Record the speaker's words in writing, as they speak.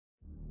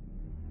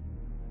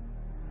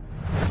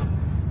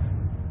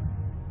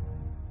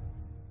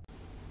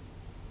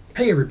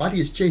Hey everybody,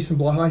 it's Jason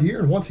Blaha here,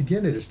 and once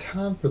again it is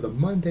time for the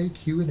Monday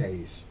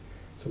Q&As.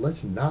 So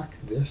let's knock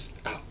this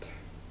out.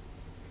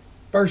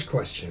 First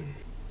question.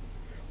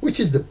 Which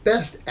is the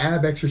best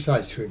ab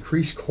exercise to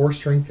increase core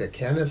strength that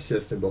can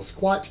assist in both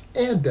squats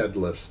and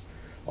deadlifts?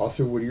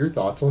 Also, what are your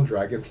thoughts on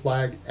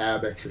dragonflag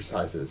ab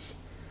exercises?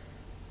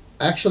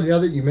 Actually, now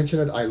that you mention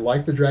it, I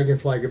like the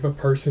dragonflag if a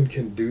person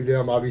can do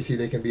them. Obviously,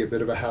 they can be a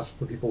bit of a hassle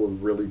for people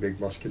with really big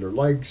muscular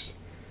legs,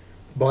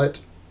 but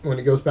when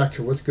it goes back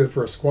to what's good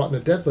for a squat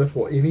and a deadlift,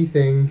 well,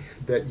 anything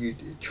that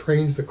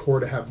trains the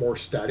core to have more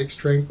static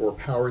strength or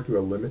power through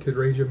a limited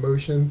range of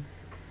motion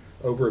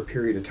over a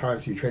period of time,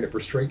 so you train it for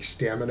strength,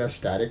 stamina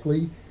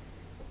statically,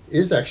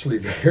 is actually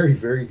very,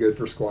 very good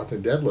for squats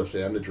and deadlifts.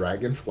 And the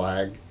dragon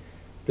flag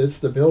fits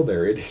the bill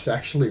there. It is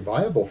actually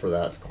viable for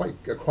that.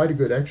 It's quite a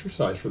good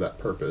exercise for that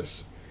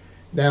purpose.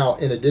 Now,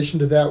 in addition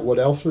to that, what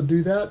else would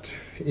do that?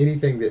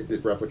 Anything that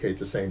replicates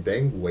the same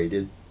thing.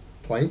 Weighted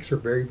planks are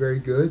very, very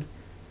good.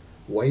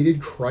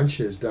 Weighted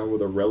crunches done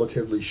with a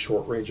relatively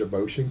short range of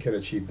motion can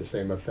achieve the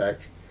same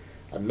effect.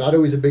 I'm not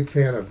always a big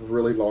fan of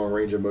really long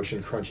range of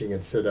motion crunching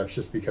and sit-ups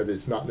just because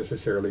it's not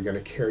necessarily going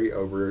to carry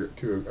over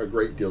to a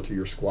great deal to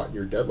your squat and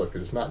your deadlift.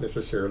 It's not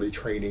necessarily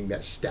training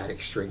that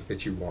static strength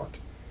that you want.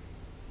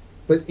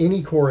 But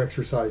any core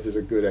exercise is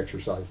a good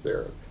exercise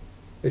there.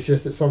 It's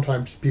just that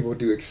sometimes people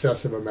do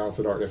excessive amounts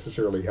that aren't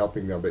necessarily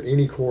helping them. But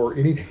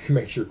anything that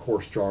makes your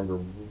core stronger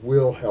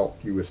will help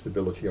you with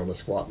stability on the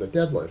squat and the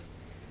deadlift.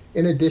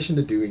 In addition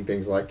to doing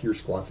things like your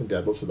squats and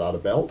deadlifts without a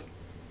belt,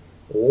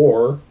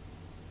 or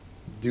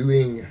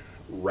doing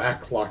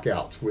rack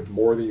lockouts with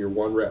more than your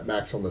 1 rep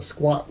max on the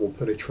squat, will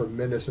put a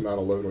tremendous amount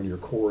of load on your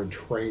core and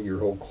train your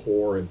whole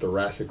core and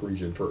thoracic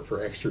region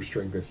for extra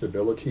strength and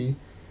stability.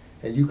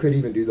 And you could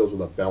even do those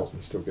with a belt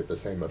and still get the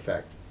same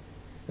effect.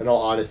 In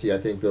all honesty, I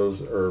think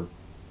those are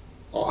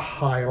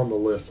high on the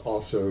list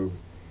also,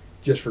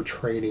 just for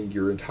training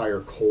your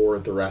entire core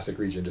and thoracic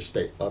region to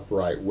stay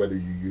upright, whether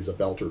you use a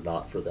belt or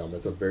not for them.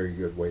 It's a very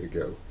good way to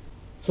go.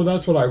 So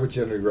that's what I would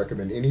generally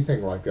recommend,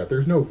 anything like that.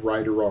 There's no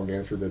right or wrong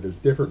answer there. There's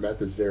different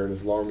methods there, and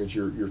as long as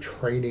you're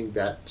training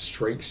that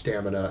strength,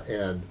 stamina,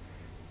 and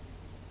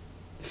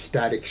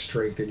static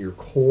strength in your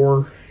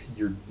core,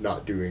 you're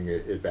not doing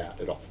it bad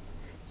at all.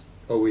 It's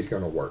always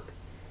going to work.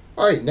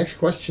 All right, next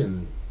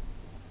question.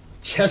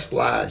 Chest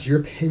flies, your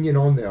opinion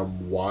on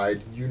them. Why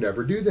do you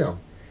never do them?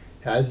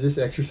 Has this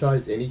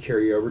exercise any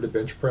carryover to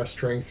bench press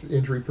strength,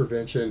 injury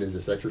prevention? Is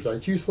this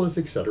exercise useless,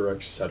 etc.,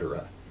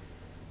 etc.?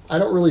 I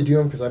don't really do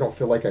them because I don't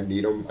feel like I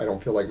need them. I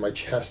don't feel like my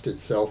chest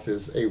itself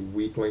is a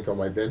weak link on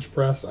my bench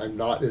press. I'm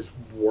not as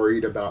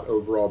worried about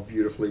overall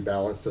beautifully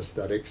balanced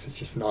aesthetics. It's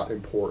just not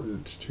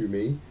important to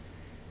me.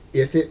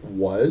 If it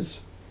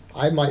was,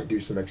 I might do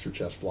some extra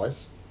chest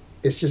flies.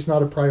 It's just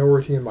not a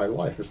priority in my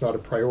life. It's not a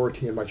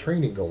priority in my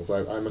training goals.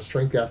 I'm a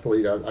strength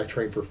athlete. I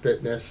train for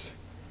fitness,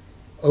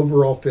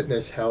 overall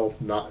fitness,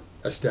 health, not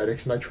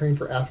aesthetics, and I train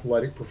for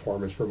athletic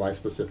performance for my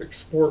specific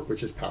sport,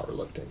 which is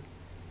powerlifting.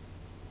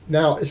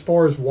 Now, as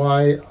far as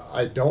why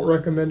I don't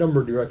recommend them,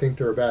 or do I think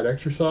they're a bad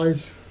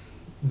exercise?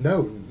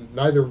 No,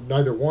 neither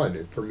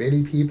one. For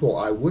many people,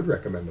 I would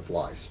recommend the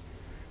flies.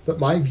 But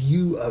my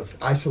view of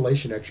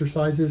isolation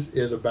exercises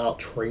is about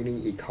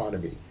training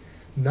economy.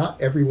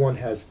 Not everyone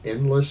has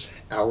endless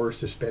hours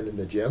to spend in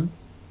the gym,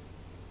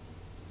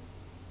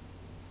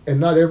 and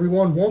not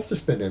everyone wants to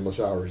spend endless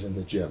hours in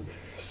the gym.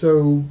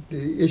 So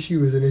the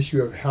issue is an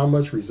issue of how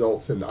much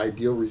results and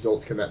ideal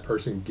results can that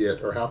person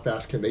get, or how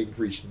fast can they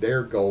reach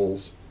their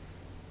goals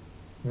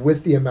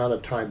with the amount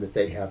of time that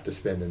they have to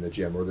spend in the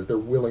gym, or that they're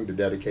willing to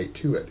dedicate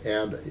to it.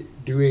 And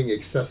doing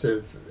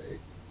excessive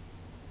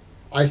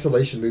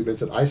isolation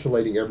movements and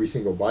isolating every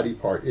single body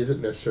part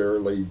isn't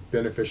necessarily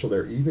beneficial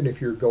there, even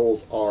if your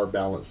goals are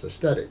balanced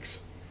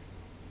aesthetics.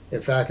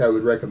 In fact, I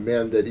would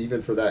recommend that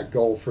even for that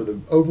goal, for the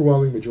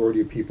overwhelming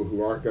majority of people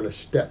who aren't going to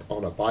step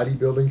on a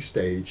bodybuilding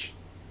stage,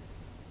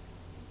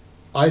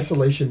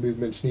 isolation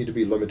movements need to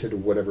be limited to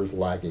whatever's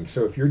lagging.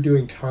 So if you're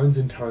doing tons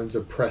and tons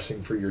of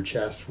pressing for your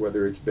chest,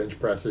 whether it's bench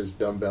presses,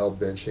 dumbbell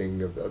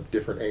benching of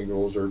different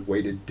angles, or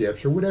weighted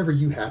dips, or whatever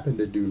you happen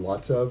to do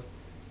lots of,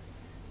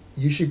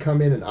 you should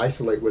come in and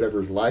isolate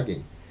whatever is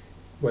lagging.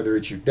 Whether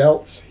it's your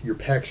delts, your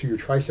pecs, or your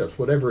triceps,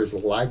 whatever is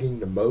lagging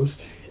the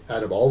most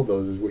out of all of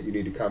those is what you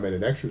need to come in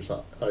and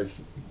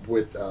exercise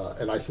with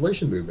an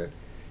isolation movement.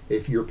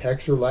 If your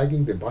pecs are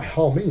lagging, then by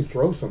all means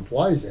throw some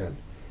flies in.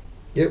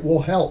 It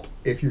will help.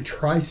 If your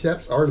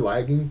triceps are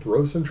lagging,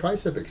 throw some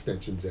tricep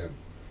extensions in.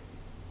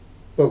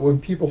 But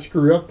when people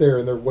screw up there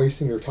and they're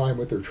wasting their time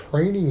with their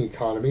training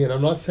economy, and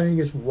I'm not saying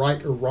it's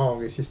right or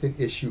wrong, it's just an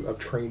issue of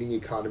training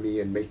economy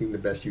and making the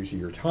best use of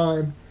your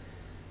time.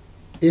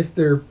 If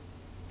they're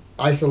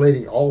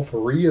isolating all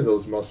three of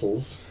those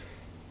muscles,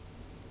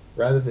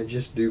 rather than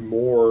just do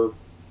more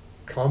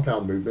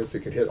compound movements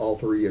that could hit all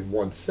three in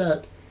one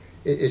set,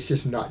 it's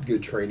just not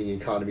good training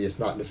economy. It's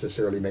not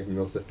necessarily making the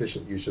most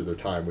efficient use of their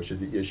time, which is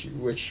the issue,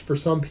 which for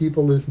some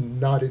people is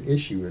not an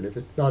issue. And if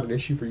it's not an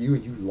issue for you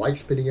and you like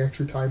spending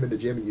extra time in the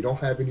gym and you don't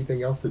have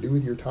anything else to do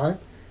with your time,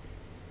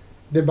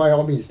 then by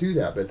all means do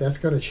that. But that's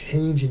going to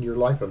change in your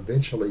life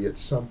eventually at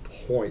some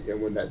point.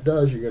 And when that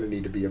does, you're going to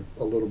need to be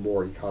a little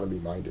more economy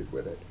minded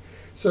with it.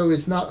 So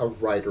it's not a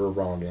right or a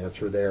wrong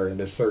answer there.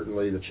 And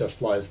certainly the chest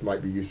flies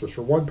might be useless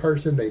for one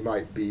person. They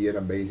might be an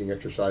amazing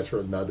exercise for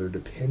another,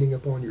 depending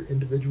upon your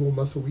individual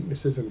muscle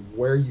weaknesses and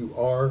where you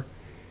are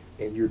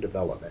in your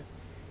development.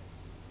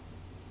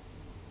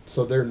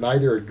 So they're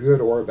neither a good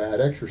or a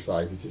bad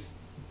exercise. It's just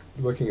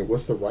looking at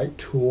what's the right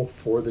tool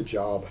for the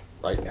job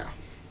right now.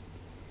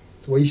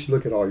 It's the way you should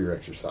look at all your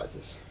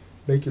exercises.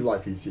 Make your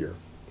life easier.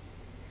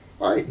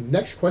 All right,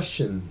 next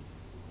question.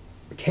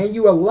 Can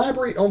you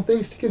elaborate on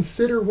things to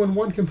consider when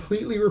one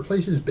completely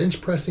replaces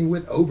bench pressing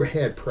with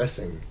overhead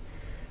pressing?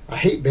 I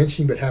hate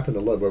benching but happen to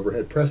love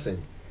overhead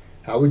pressing.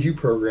 How would you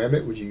program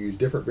it? Would you use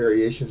different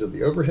variations of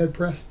the overhead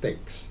press?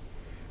 Thanks.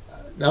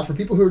 Now for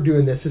people who are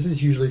doing this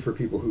is usually for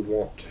people who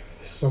want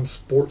some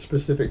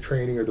sport-specific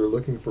training, or they're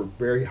looking for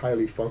very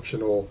highly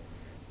functional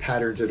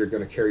patterns that are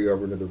going to carry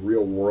over into the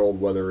real world,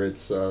 whether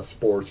it's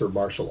sports or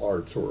martial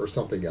arts or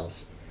something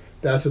else.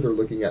 That's what they're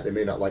looking at. They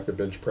may not like the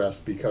bench press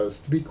because,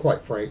 to be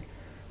quite frank,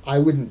 I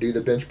wouldn't do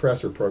the bench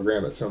press or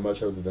program it so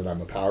much other than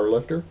I'm a power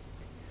lifter.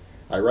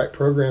 I write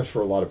programs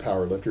for a lot of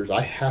power lifters.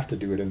 I have to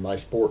do it in my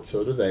sport,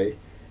 so do they.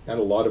 And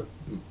a lot of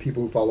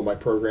people who follow my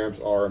programs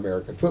are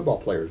American football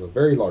players, a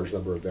very large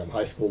number of them,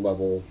 high school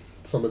level,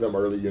 some of them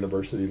early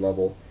university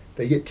level.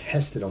 They get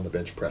tested on the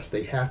bench press.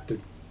 They have to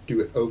do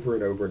it over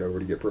and over and over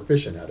to get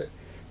proficient at it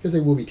because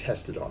they will be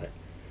tested on it.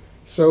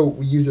 So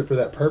we use it for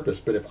that purpose.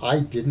 But if I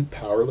didn't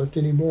power lift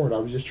anymore and I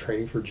was just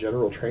training for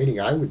general training,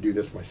 I would do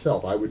this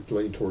myself. I would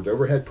lean towards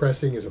overhead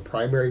pressing as a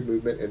primary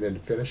movement, and then to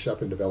finish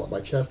up and develop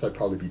my chest, I'd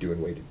probably be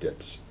doing weighted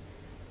dips.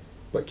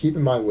 But keep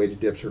in mind, weighted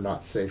dips are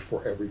not safe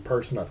for every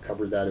person. I've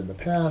covered that in the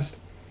past.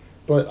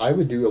 But I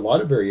would do a lot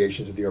of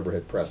variations of the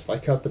overhead press. If I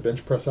cut the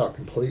bench press out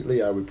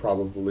completely, I would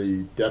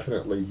probably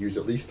definitely use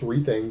at least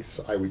three things.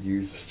 I would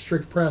use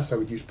strict press, I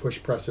would use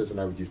push presses, and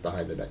I would use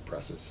behind the neck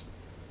presses.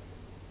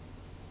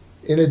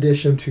 In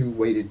addition to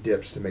weighted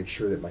dips to make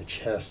sure that my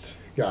chest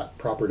got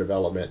proper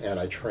development and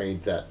I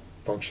trained that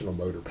functional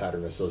motor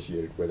pattern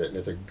associated with it. And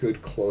it's a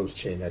good closed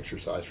chain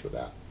exercise for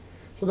that.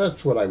 So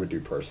that's what I would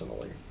do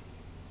personally.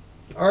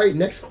 All right,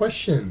 next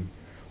question.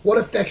 What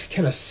effects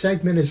can a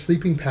segmented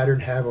sleeping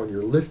pattern have on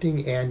your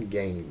lifting and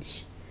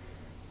gains?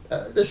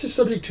 This is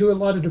subject to a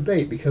lot of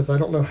debate because I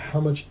don't know how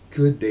much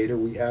good data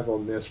we have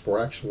on this for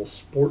actual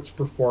sports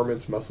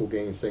performance, muscle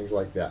gains, things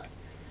like that.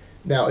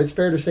 Now, it's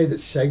fair to say that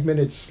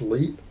segmented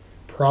sleep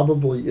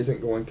probably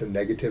isn't going to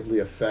negatively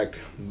affect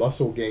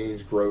muscle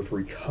gains, growth,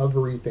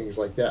 recovery, things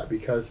like that,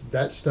 because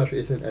that stuff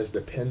isn't as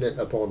dependent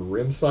upon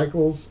REM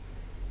cycles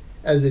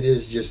as it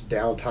is just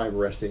downtime,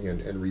 resting,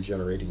 and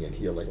regenerating and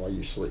healing while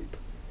you sleep.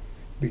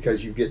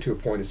 Because you get to a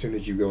point as soon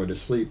as you go into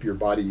sleep, your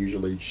body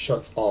usually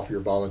shuts off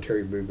your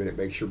voluntary movement. It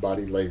makes your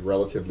body lay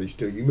relatively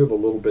still. You move a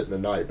little bit in the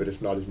night, but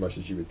it's not as much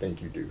as you would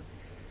think you do.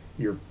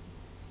 Your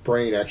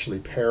brain actually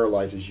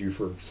paralyzes you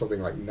for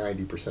something like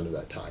 90% of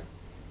that time.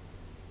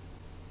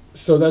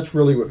 So that's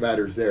really what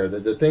matters there.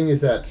 The thing is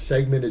that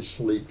segmented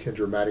sleep can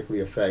dramatically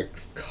affect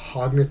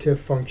cognitive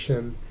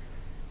function,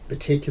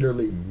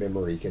 particularly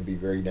memory can be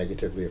very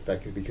negatively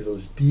affected because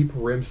those deep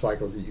REM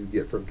cycles that you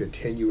get from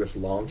continuous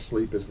long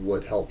sleep is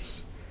what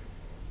helps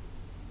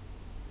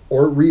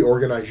or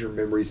reorganize your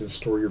memories and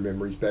store your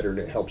memories better, and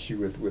it helps you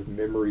with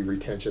memory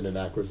retention and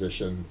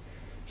acquisition.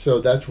 So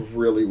that's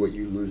really what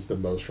you lose the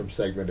most from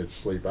segmented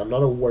sleep. I'm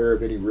not aware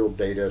of any real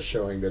data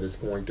showing that it's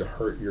going to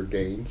hurt your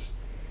gains,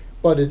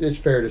 but it's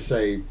fair to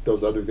say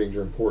those other things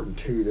are important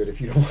too, that if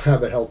you don't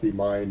have a healthy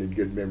mind and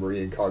good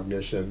memory and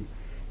cognition,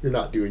 you're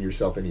not doing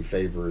yourself any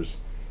favors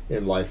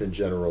in life in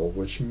general,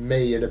 which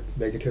may end up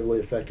negatively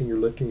affecting your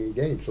lifting and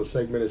gains. So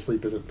segmented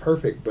sleep isn't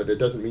perfect, but it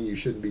doesn't mean you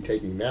shouldn't be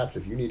taking naps.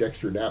 If you need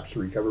extra naps to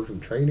recover from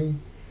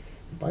training,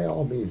 by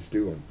all means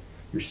do them.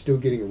 You're still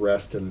getting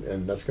rest,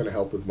 and that's going to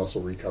help with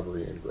muscle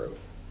recovery and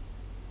growth.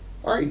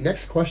 All right,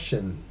 next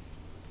question.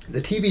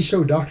 The TV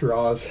show Dr.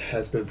 Oz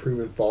has been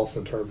proven false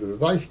in terms of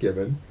advice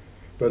given,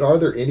 but are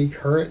there any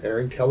current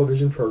airing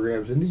television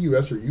programs in the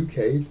US or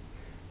UK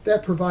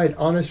that provide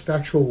honest,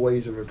 factual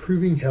ways of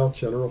improving health,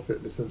 general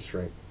fitness, and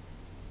strength?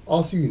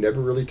 Also, you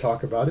never really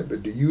talk about it,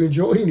 but do you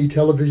enjoy any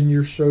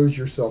television shows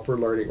yourself for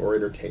learning or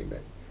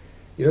entertainment?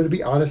 You know, to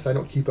be honest, I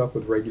don't keep up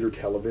with regular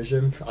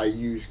television. I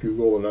use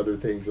Google and other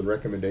things and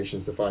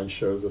recommendations to find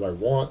shows that I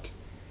want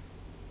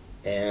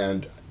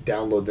and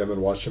download them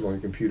and watch them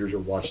on computers or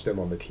watch them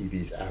on the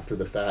TVs after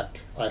the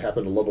fact. I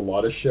happen to love a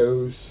lot of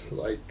shows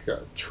like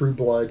True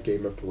Blood,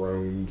 Game of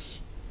Thrones.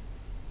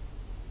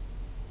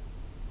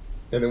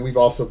 And then we've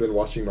also been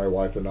watching, my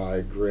wife and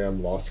I,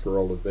 Grimm, Lost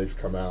Girl as they've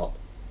come out.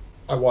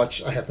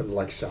 I happen to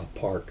like South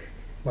Park.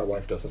 My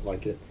wife doesn't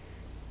like it.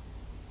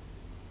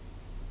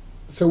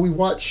 So we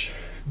watch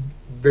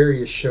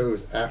various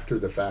shows after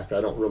the fact. I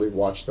don't really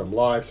watch them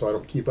live, so I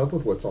don't keep up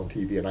with what's on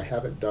TV, and I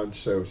haven't done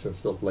so since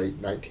the late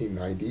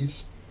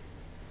 1990s.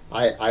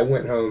 I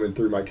went home and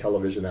threw my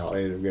television out.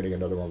 I ended up getting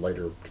another one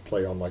later to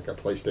play on like a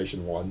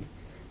PlayStation 1.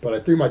 But I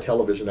threw my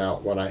television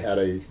out when I had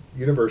a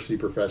university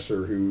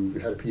professor who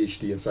had a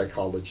PhD in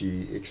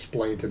psychology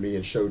explain to me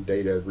and showed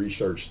data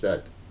research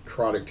that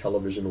chronic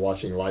television,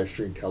 watching live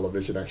stream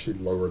television, actually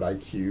lowered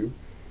IQ,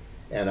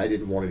 and I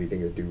didn't want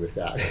anything to do with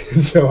that.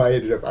 So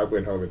I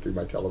went home and threw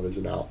my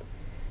television out.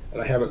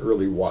 And I haven't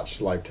really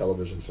watched live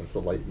television since the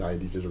late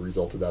 90s as a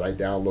result of that. I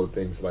download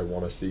things that I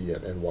want to see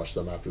and watch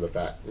them after the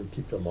fact and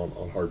keep them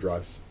on hard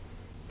drives.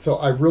 So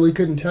I really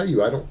couldn't tell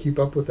you. I don't keep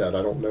up with that.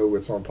 I don't know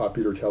what's on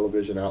popular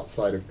television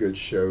outside of good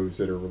shows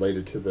that are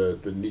related to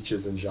the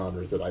niches and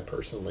genres that I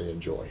personally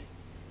enjoy.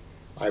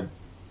 I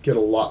get a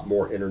lot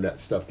more internet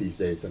stuff these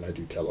days than I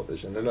do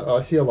television. And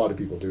I see a lot of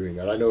people doing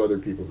that. I know other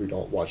people who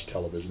don't watch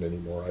television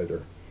anymore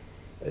either.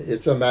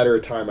 It's a matter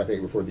of time, I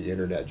think, before the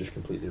internet just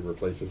completely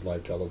replaces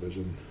live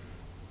television.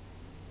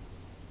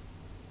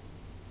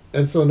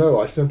 And so, no,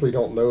 I simply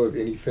don't know of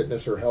any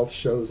fitness or health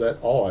shows at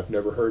all. I've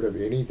never heard of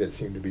any that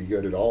seem to be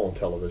good at all on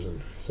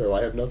television. So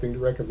I have nothing to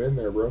recommend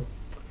there, bro.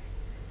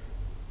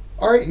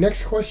 All right,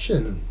 next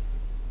question.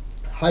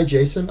 Hi,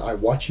 Jason. I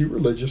watch you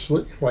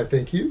religiously. Why,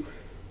 thank you.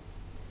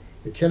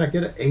 And can I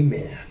get an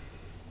amen?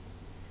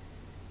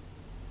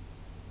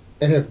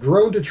 And have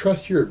grown to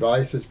trust your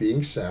advice as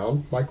being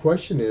sound. My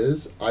question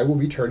is, I will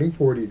be turning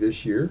 40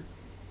 this year.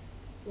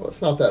 Well,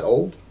 it's not that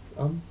old.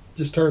 I'm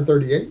just turned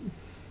 38.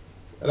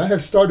 And I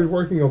have started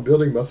working on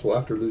building muscle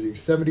after losing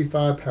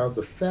 75 pounds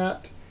of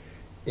fat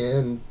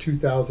in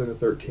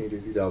 2013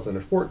 to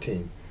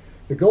 2014.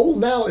 The goal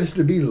now is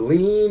to be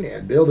lean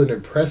and build an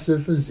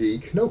impressive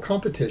physique. No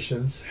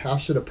competitions. How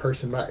should a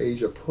person my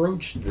age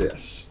approach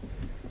this?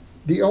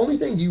 The only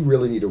thing you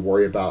really need to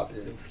worry about,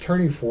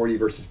 turning 40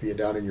 versus being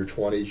down in your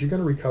 20s, you're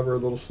going to recover a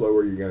little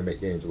slower, you're going to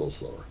make gains a little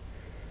slower.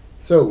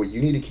 So what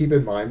you need to keep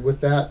in mind with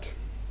that,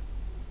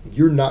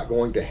 you're not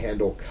going to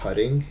handle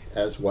cutting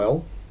as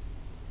well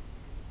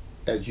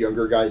as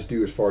younger guys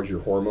do as far as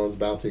your hormones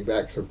bouncing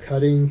back. So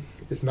cutting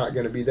is not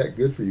going to be that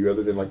good for you,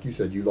 other than, like you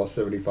said, you lost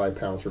 75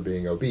 pounds for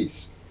being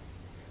obese.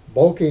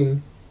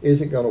 Bulking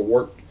isn't going to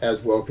work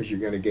as well because you're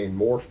going to gain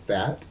more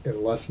fat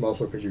and less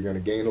muscle because you're going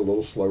to gain a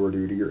little slower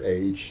due to your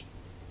age.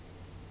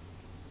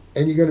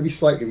 And you're going to be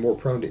slightly more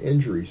prone to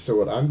injury. So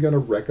what I'm going to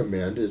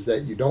recommend is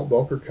that you don't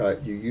bulk or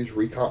cut. You use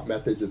recomp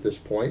methods at this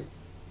point.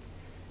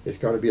 It's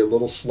going to be a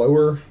little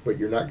slower, but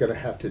you're not going to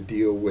have to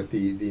deal with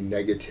the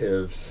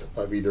negatives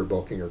of either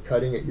bulking or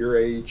cutting at your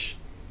age.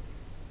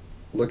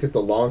 Look at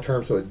the long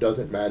term, so it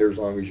doesn't matter as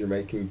long as you're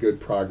making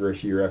good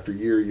progress year after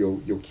year.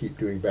 You'll keep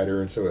doing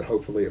better, and so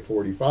hopefully at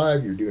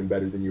 45 you're doing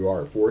better than you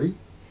are at 40.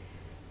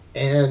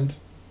 And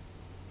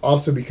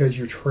also because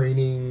you're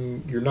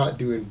training, you're not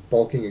doing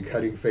bulking and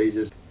cutting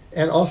phases.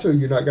 And also,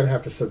 you're not going to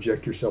have to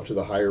subject yourself to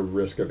the higher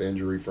risk of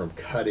injury from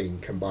cutting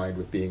combined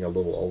with being a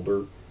little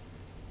older.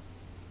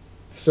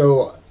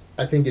 So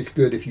I think it's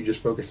good if you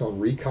just focus on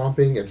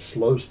recomping and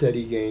slow,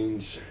 steady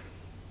gains.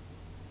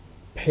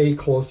 Pay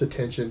close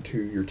attention to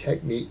your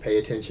technique. Pay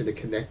attention to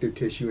connective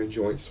tissue and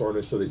joint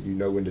soreness so that you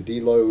know when to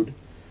deload,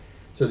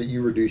 so that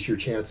you reduce your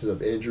chances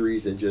of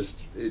injuries. And just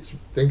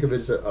think of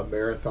it as a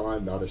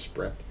marathon, not a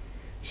sprint.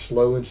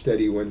 Slow and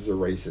steady wins the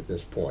race at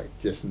this point.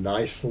 Just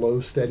nice,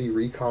 slow, steady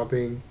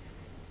recomping.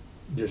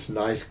 Just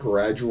nice,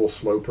 gradual,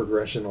 slow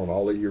progression on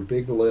all of your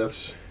big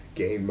lifts.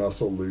 Gain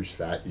muscle, lose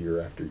fat year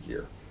after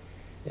year.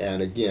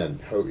 And again,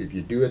 if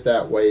you do it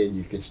that way and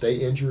you can stay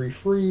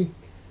injury-free,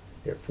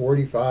 at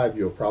 45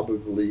 you'll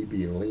probably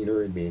be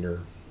leaner and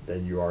meaner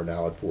than you are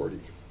now at 40.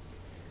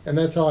 And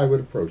that's how I would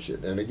approach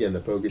it. And again,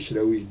 the focus should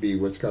always be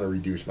what's going to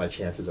reduce my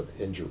chances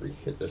of injury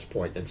at this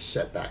point and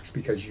setbacks,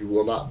 because you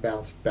will not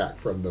bounce back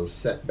from those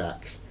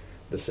setbacks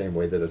the same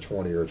way that a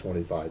 20 or a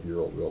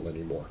 25-year-old will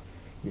anymore.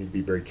 You need to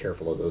be very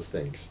careful of those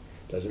things.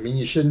 Doesn't mean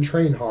you shouldn't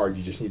train hard,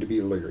 you just need to be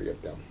leery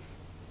of them.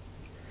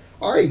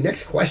 All right,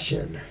 next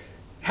question.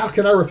 How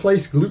can I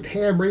replace glute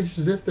ham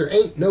raises if there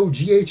ain't no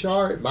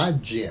GHR at my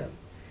gym?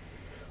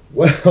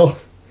 Well,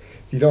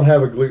 if you don't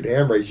have a glute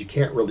ham raise, you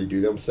can't really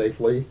do them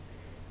safely.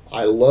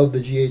 I love the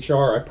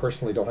GHR. I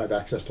personally don't have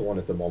access to one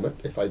at the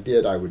moment. If I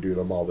did, I would do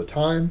them all the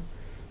time.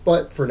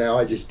 But for now,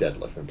 I just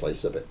deadlift in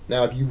place of it.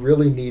 Now, if you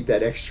really need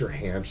that extra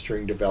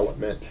hamstring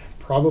development,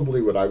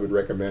 probably what I would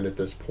recommend at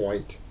this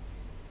point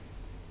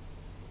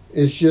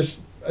is just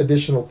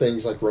additional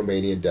things like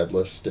Romanian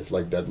deadlifts, stiff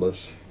leg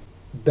deadlifts.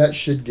 That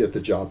should get the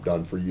job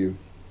done for you.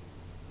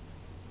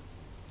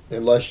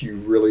 Unless you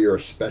really are a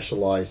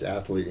specialized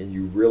athlete and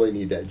you really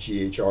need that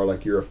GHR,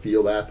 like you're a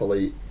field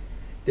athlete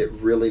that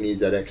really needs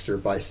that extra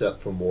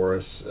bicep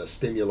femoris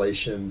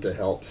stimulation to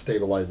help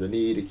stabilize the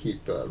knee, to keep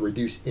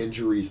reduce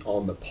injuries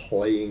on the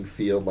playing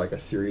field, like a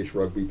serious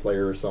rugby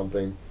player or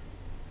something,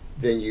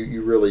 then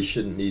you really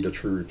shouldn't need a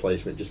true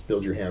replacement. Just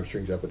build your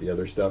hamstrings up with the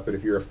other stuff. But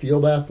if you're a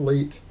field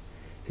athlete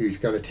who's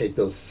going to take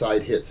those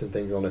side hits and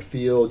things on the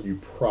field, you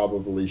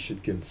probably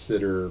should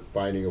consider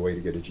finding a way to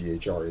get a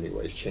GHR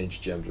anyways,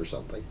 change gyms or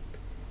something.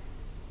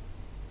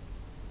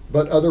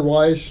 But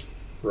otherwise,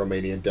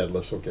 Romanian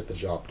deadlifts will get the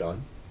job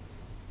done.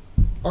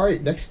 All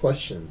right, next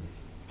question.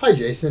 Hi,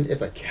 Jason.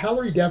 If a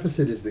calorie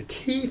deficit is the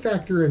key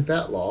factor in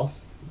fat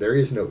loss, there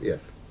is no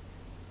if.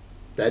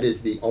 That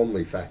is the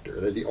only factor.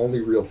 That's the only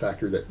real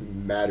factor that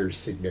matters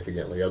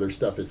significantly. Other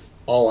stuff is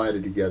all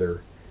added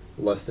together,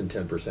 less than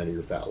 10% of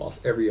your fat loss,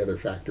 every other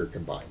factor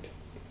combined.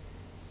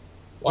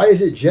 Why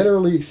is it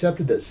generally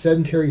accepted that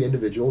sedentary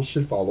individuals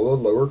should follow a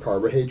lower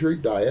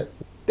carbohydrate diet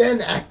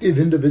than active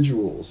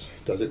individuals?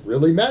 Does it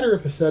really matter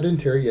if a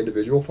sedentary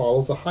individual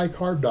follows a high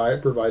carb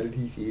diet provided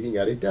he's eating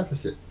at a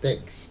deficit?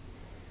 Thanks.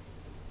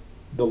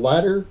 The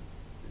latter,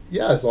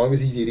 yeah, as long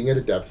as he's eating at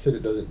a deficit,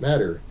 it doesn't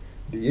matter.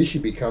 The issue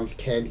becomes,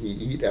 can he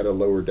eat at a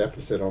lower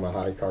deficit on a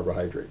high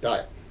carbohydrate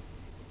diet?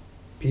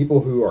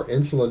 People who are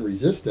insulin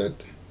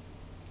resistant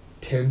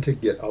tend to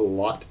get a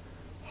lot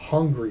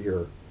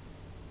hungrier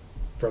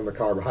from the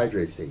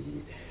carbohydrates they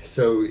eat.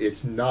 So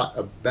it's not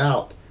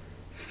about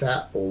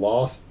fat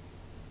loss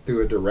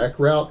through a direct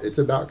route. It's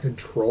about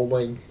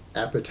controlling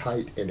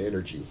appetite and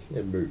energy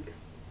and mood.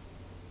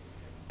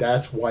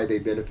 That's why they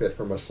benefit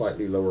from a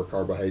slightly lower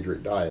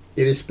carbohydrate diet.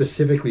 It is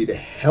specifically to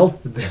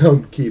help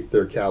them keep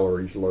their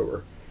calories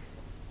lower.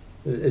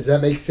 Does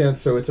that make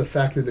sense? So it's a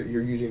factor that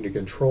you're using to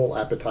control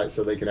appetite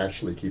so they can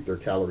actually keep their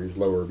calories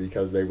lower,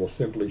 because they will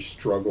simply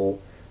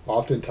struggle,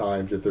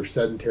 oftentimes, if they're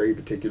sedentary,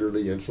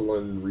 particularly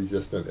insulin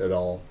resistant at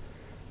all,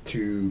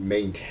 to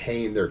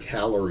maintain their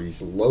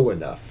calories low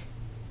enough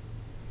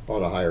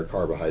on a higher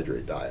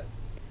carbohydrate diet.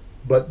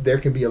 But there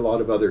can be a lot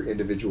of other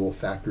individual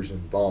factors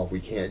involved. We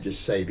can't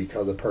just say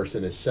because a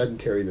person is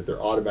sedentary that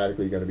they're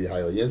automatically going to be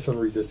highly insulin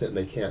resistant and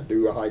they can't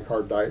do a high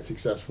carb diet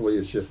successfully.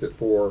 It's just that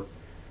for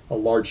a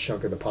large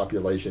chunk of the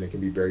population, it can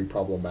be very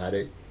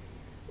problematic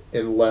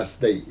unless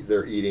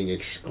they're eating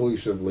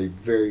exclusively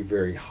very,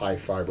 very high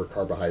fiber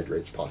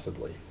carbohydrates,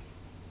 possibly,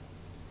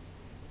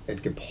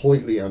 and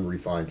completely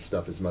unrefined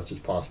stuff as much as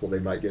possible. They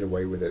might get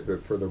away with it,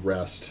 but for the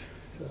rest,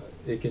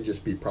 it can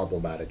just be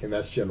problematic, and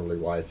that's generally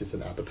why it's just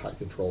an appetite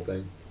control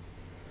thing.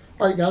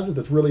 All right, guys,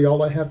 that's really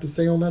all I have to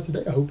say on that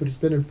today. I hope it has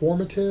been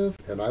informative,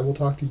 and I will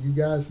talk to you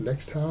guys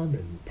next time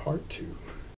in part 2.